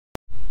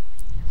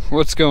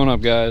What's going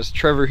up, guys?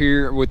 Trevor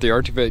here with the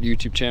Vette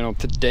YouTube channel.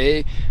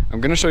 Today I'm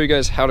going to show you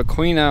guys how to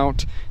clean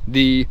out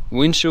the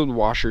windshield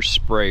washer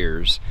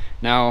sprayers.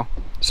 Now,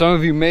 some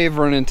of you may have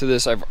run into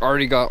this. I've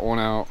already got one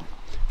out.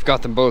 I've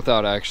got them both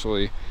out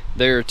actually.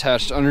 They're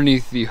attached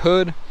underneath the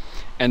hood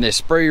and they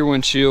spray your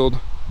windshield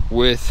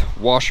with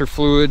washer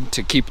fluid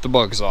to keep the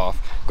bugs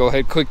off. Go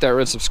ahead, click that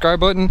red subscribe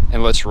button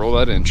and let's roll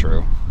that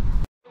intro.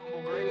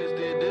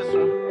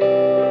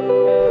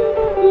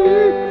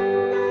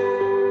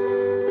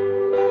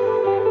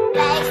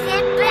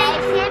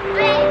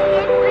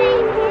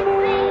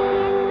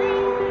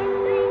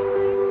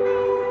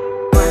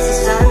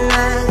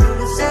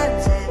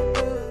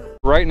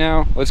 Right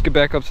now, let's get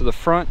back up to the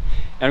front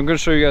and I'm going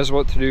to show you guys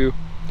what to do.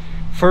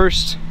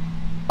 First,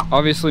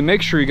 obviously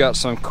make sure you got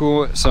some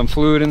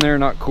fluid in there,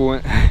 not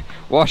coolant,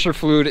 washer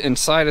fluid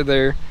inside of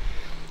there.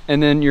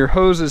 And then your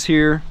hoses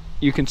here,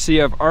 you can see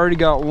I've already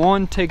got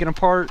one taken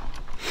apart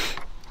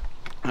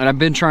and I've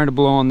been trying to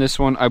blow on this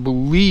one. I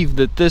believe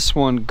that this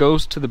one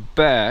goes to the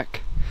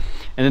back,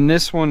 and then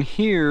this one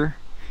here,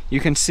 you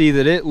can see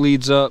that it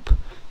leads up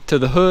to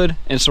the hood.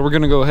 And so we're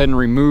going to go ahead and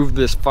remove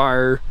this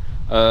fire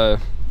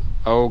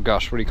oh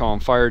gosh, what do you call them,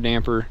 fire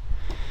damper.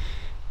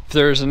 If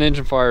there's an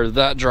engine fire,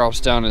 that drops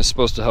down and is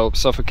supposed to help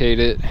suffocate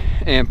it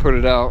and put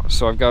it out.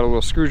 So I've got a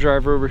little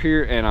screwdriver over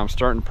here and I'm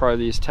starting to pry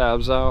these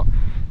tabs out.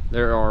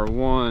 There are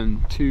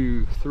 1,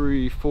 2,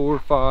 3, 4,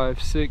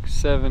 5, 6,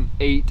 7,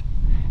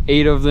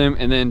 8 of them,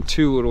 and then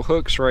 2 little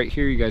hooks right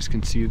here. You guys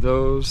can see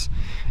those.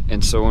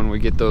 And so when we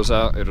get those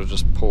out, it'll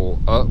just pull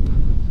up,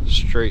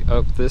 straight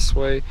up this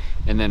way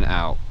and then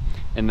out.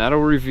 And that'll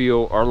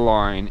reveal our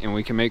line, and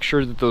we can make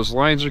sure that those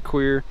lines are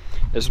clear,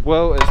 as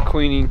well as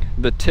cleaning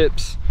the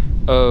tips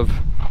of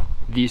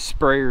the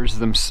sprayers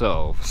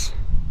themselves.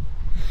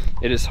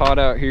 It is hot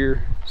out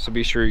here, so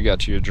be sure you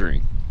got you a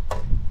drink.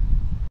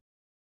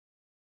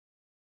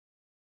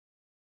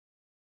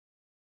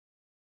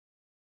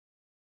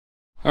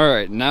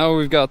 Alright, now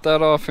we've got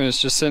that off and it's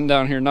just sitting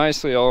down here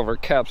nicely. All of our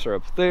caps are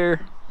up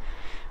there.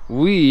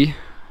 We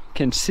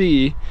can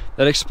see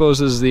that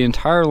exposes the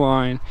entire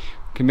line.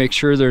 Can make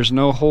sure there's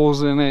no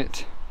holes in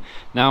it.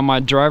 Now my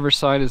driver's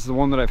side is the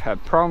one that I've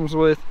had problems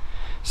with,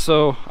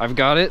 so I've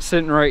got it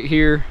sitting right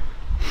here.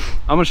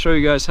 I'm gonna show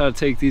you guys how to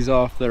take these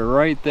off. They're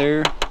right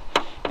there,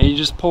 and you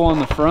just pull on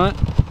the front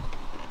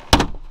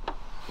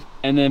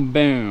and then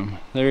boom,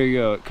 there you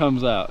go, it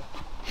comes out.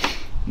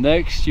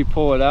 Next you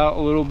pull it out a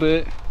little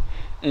bit,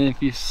 and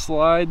if you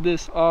slide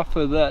this off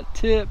of that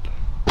tip,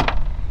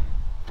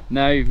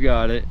 now you've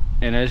got it.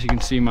 And as you can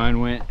see, mine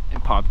went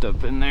and popped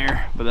up in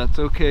there, but that's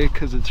okay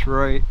because it's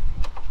right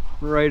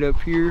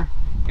up here,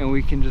 and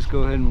we can just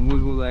go ahead and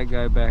wiggle that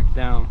guy back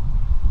down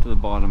to the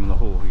bottom of the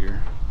hole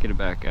here, get it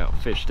back out,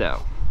 fished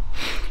out.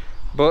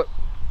 But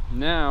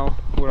now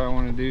what I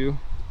want to do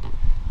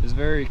is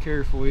very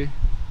carefully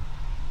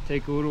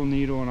take a little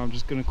needle, and I'm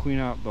just going to clean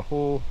out the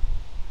hole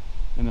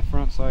in the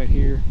front side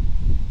here,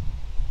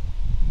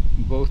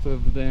 both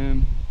of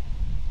them.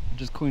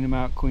 Just clean them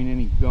out, clean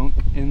any gunk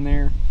in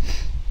there.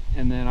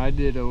 And then I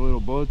did a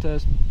little blow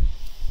test.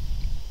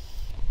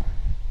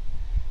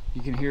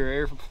 You can hear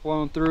air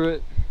flowing through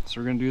it, so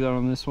we're going to do that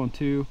on this one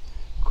too.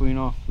 Clean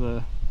off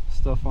the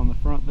stuff on the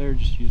front there,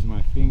 just using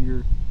my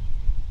finger.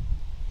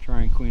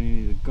 Try and clean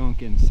any of the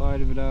gunk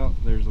inside of it out.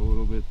 There's a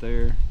little bit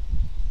there.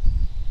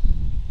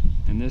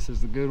 And this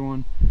is the good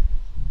one.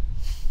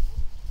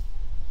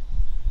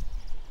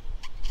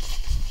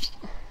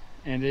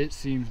 And it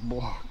seems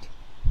blocked.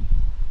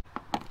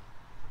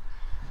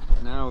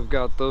 Now we've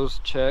got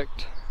those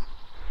checked,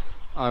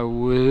 I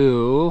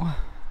will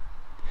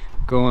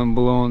go and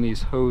blow on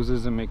these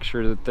hoses and make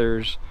sure that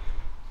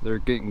they're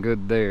getting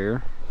good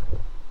there.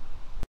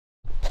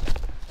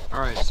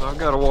 Alright, so I've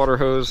got a water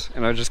hose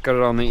and I just got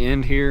it on the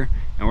end here,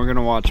 and we're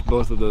gonna watch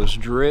both of those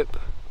drip.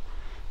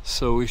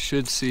 So we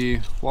should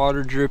see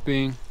water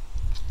dripping,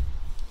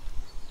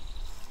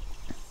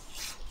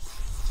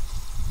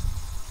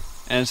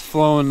 and it's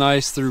flowing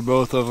nice through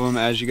both of them,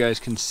 as you guys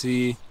can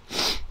see.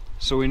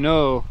 So we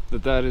know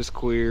that that is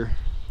clear.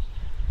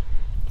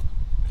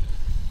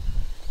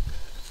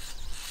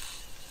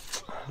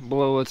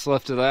 Blow what's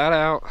left of that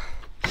out.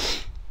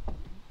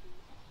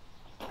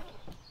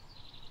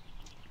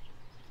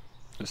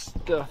 This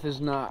stuff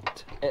is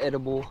not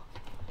edible.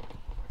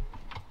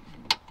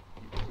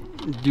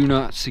 Do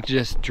not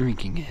suggest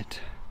drinking it.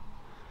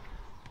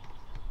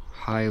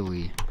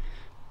 Highly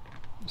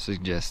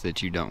suggest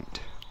that you don't.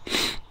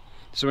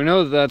 So we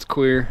know that that's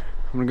clear.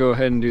 I'm gonna go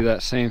ahead and do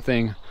that same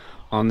thing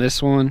on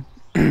this one.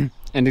 And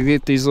to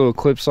get these little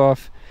clips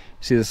off,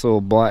 see this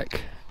little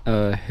black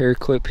hair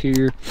clip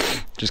here,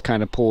 just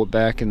kind of pull it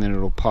back and then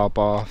it'll pop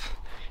off.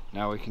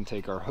 Now we can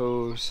take our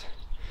hose,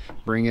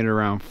 bring it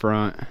around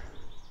front,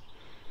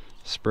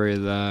 spray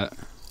that,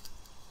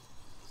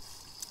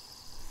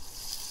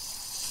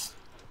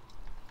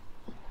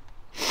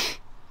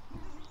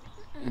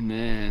 and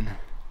then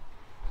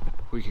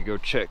we could go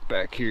check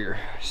back here,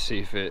 see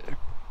if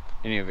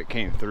any of it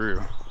came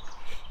through.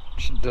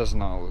 Which does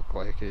not look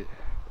like it,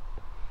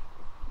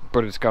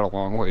 but it's got a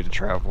long way to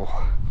travel.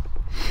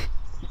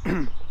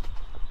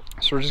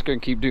 So we're just gonna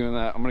keep doing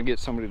that. I'm gonna get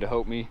somebody to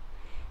help me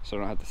so I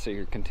don't have to sit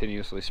here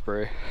continuously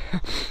spray.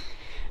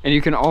 And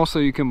you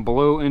can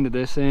blow into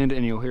this end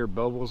and you'll hear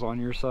bubbles on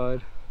your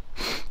side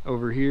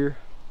over here.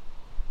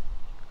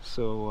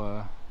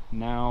 So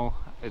now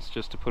it's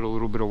just to put a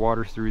little bit of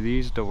water through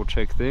these, double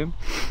check them,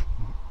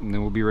 and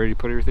then we'll be ready to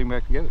put everything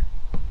back together.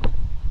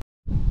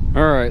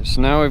 Alright,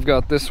 so now we've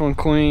got this one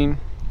clean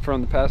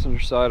from the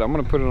passenger side. I'm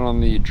gonna put it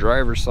on the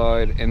driver's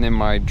side, and then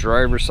my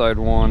driver's side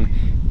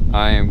one,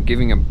 I am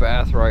giving a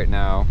bath right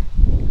now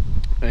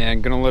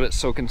and gonna let it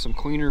soak in some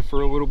cleaner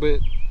for a little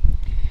bit.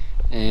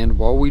 And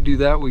while we do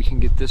that, we can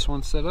get this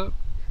one set up.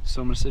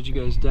 So I'm gonna set you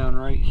guys down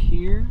right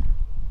here.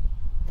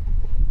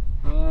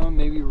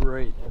 Maybe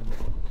right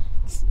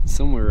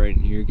somewhere right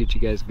in here, get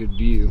you guys a good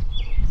view.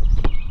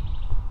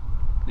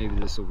 Maybe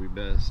this will be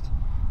best.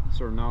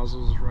 So our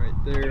nozzle's right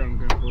there. I'm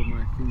gonna hold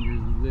my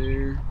finger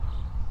there.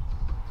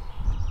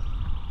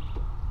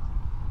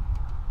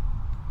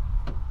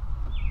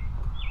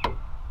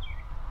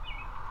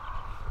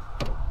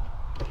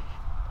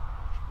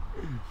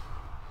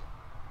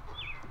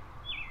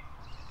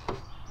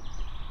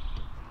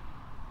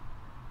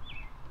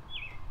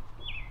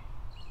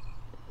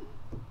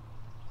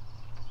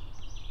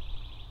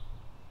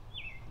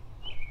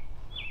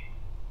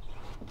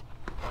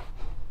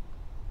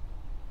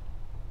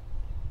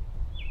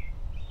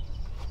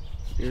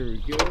 There we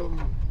go,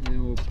 and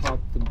then we'll pop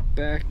the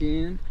back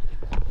in,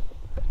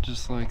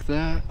 just like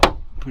that.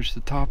 Push the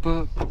top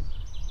up,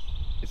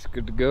 it's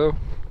good to go.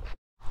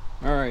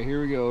 All right, here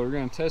we go. We're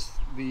gonna test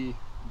the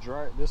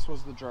this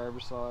was the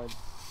driver's side.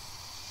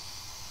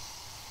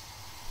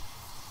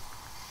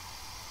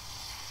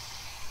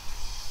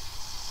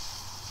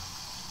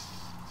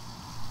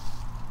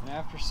 And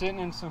after sitting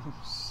in some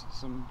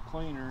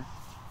cleaner,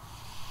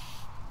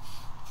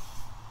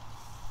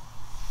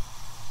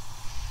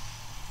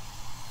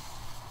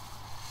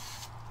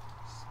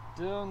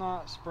 still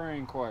not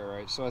spraying quite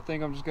right, so I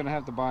think I'm just gonna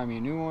have to buy me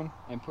a new one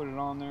and put it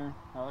on there.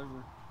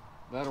 However,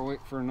 that'll wait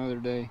for another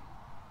day.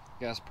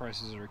 Gas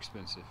prices are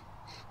expensive.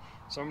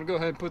 So I'm gonna go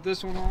ahead and put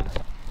this one on,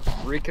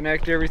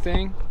 reconnect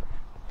everything,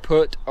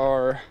 put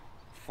our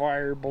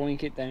fire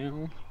blanket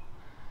down,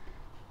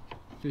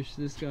 fish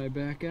this guy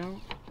back out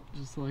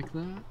just like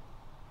that,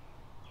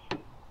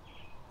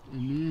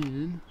 and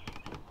then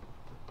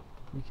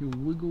we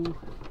can wiggle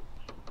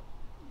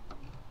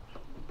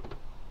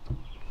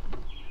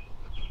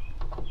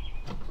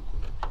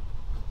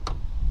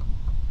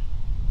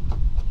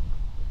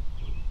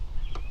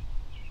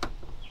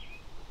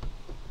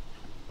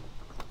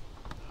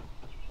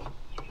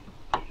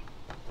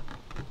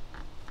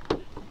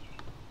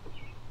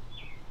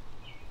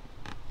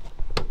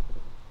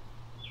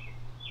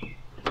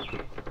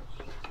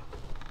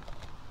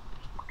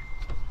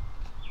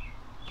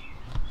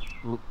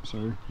oh,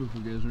 sorry, hope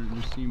you guys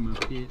aren't just seeing my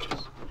pits.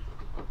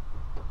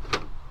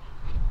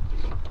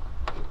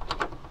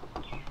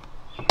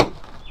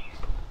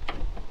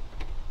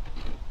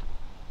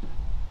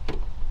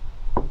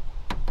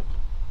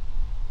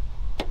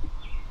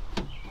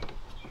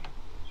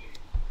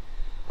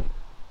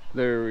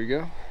 There we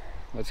go.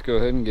 Let's go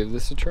ahead and give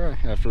this a try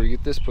after we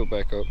get this put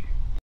back up.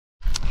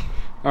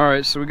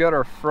 Alright, so we got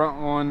our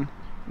front one,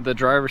 the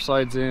driver's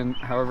side's in.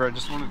 However, I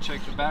just want to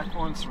check the back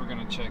one, so we're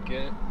going to check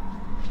it.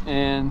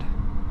 And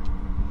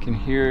can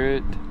hear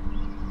it.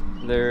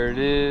 There it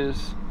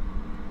is.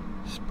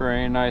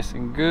 Spraying nice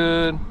and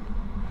good.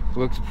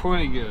 Looks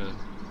pretty good.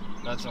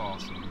 That's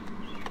awesome.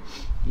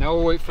 Now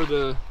we'll wait for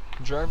the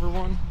driver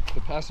one,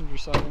 the passenger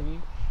side of me,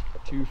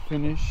 to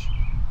finish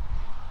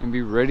and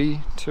be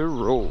ready to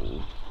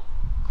roll.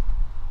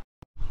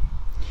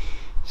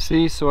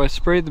 See, so I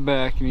sprayed the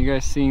back, and you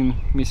guys seen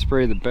me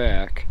spray the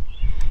back,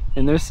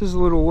 and this is a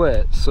little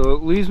wet, so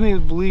it leads me to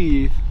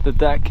believe that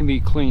that can be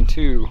clean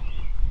too,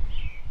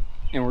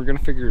 and we're gonna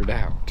figure it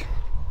out.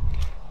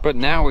 But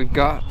now we've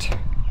got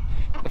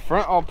the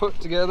front all put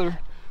together,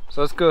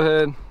 so let's go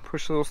ahead,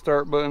 push the little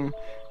start button,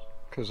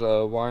 because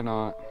why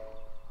not,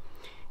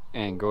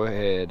 and go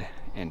ahead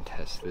and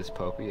test this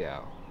puppy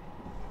out.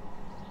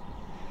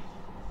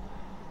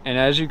 And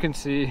as you can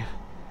see,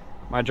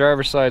 my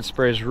driver's side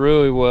sprays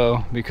really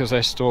well because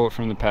I stole it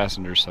from the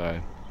passenger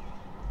side.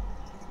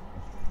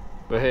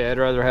 But hey, I'd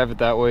rather have it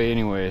that way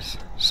anyways.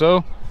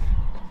 So,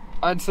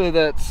 I'd say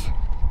that's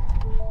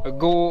a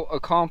goal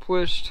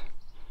accomplished.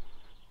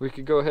 We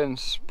could go ahead and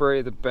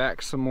spray the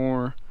back some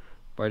more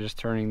by just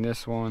turning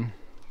this one,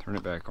 turn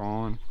it back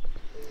on,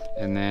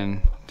 and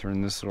then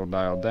turn this little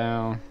dial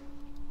down.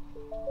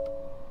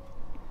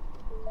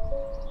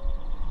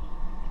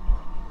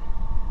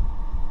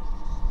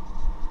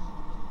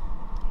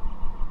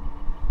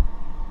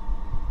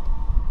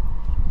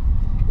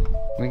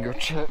 We can go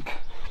check,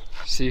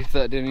 see if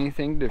that did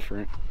anything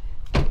different.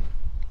 So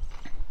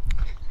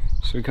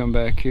we come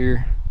back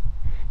here,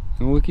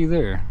 and looky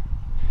there.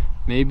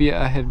 Maybe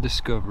I have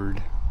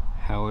discovered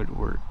how it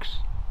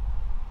works.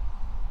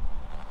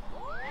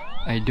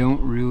 I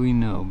don't really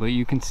know, but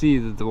you can see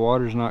that the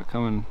water's not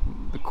coming,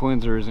 the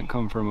cleanser isn't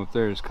coming from up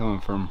there, it's coming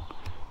from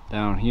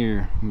down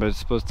here, but it's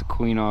supposed to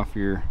clean off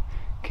your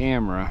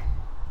camera.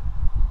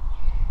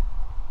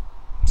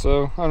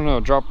 So I don't know,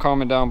 drop a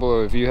comment down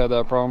below if you had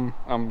that problem.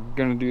 I'm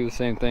gonna do the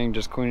same thing,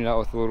 just clean it out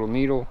with a little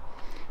needle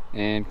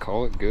and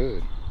call it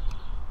good.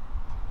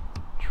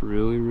 It's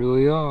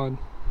really odd.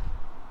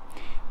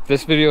 If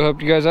this video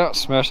helped you guys out,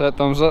 smash that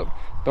thumbs up.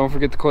 Don't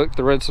forget to click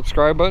the red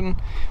subscribe button.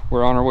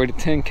 We're on our way to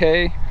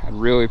 10K. I'd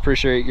really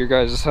appreciate your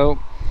guys' help.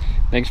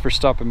 Thanks for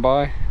stopping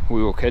by.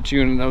 We will catch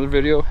you in another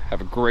video.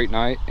 Have a great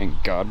night and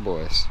God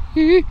bless.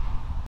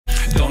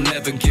 Don't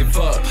ever give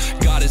up,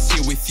 God is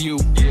here with you.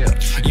 Yeah,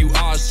 you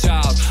are a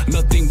child,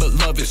 nothing but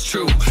love is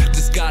true.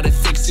 Just gotta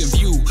fix your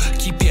view,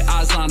 keep your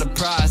eyes on the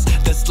prize.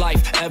 That's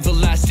life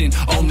everlasting,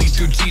 only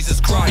through Jesus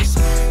Christ.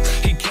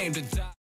 He came to die.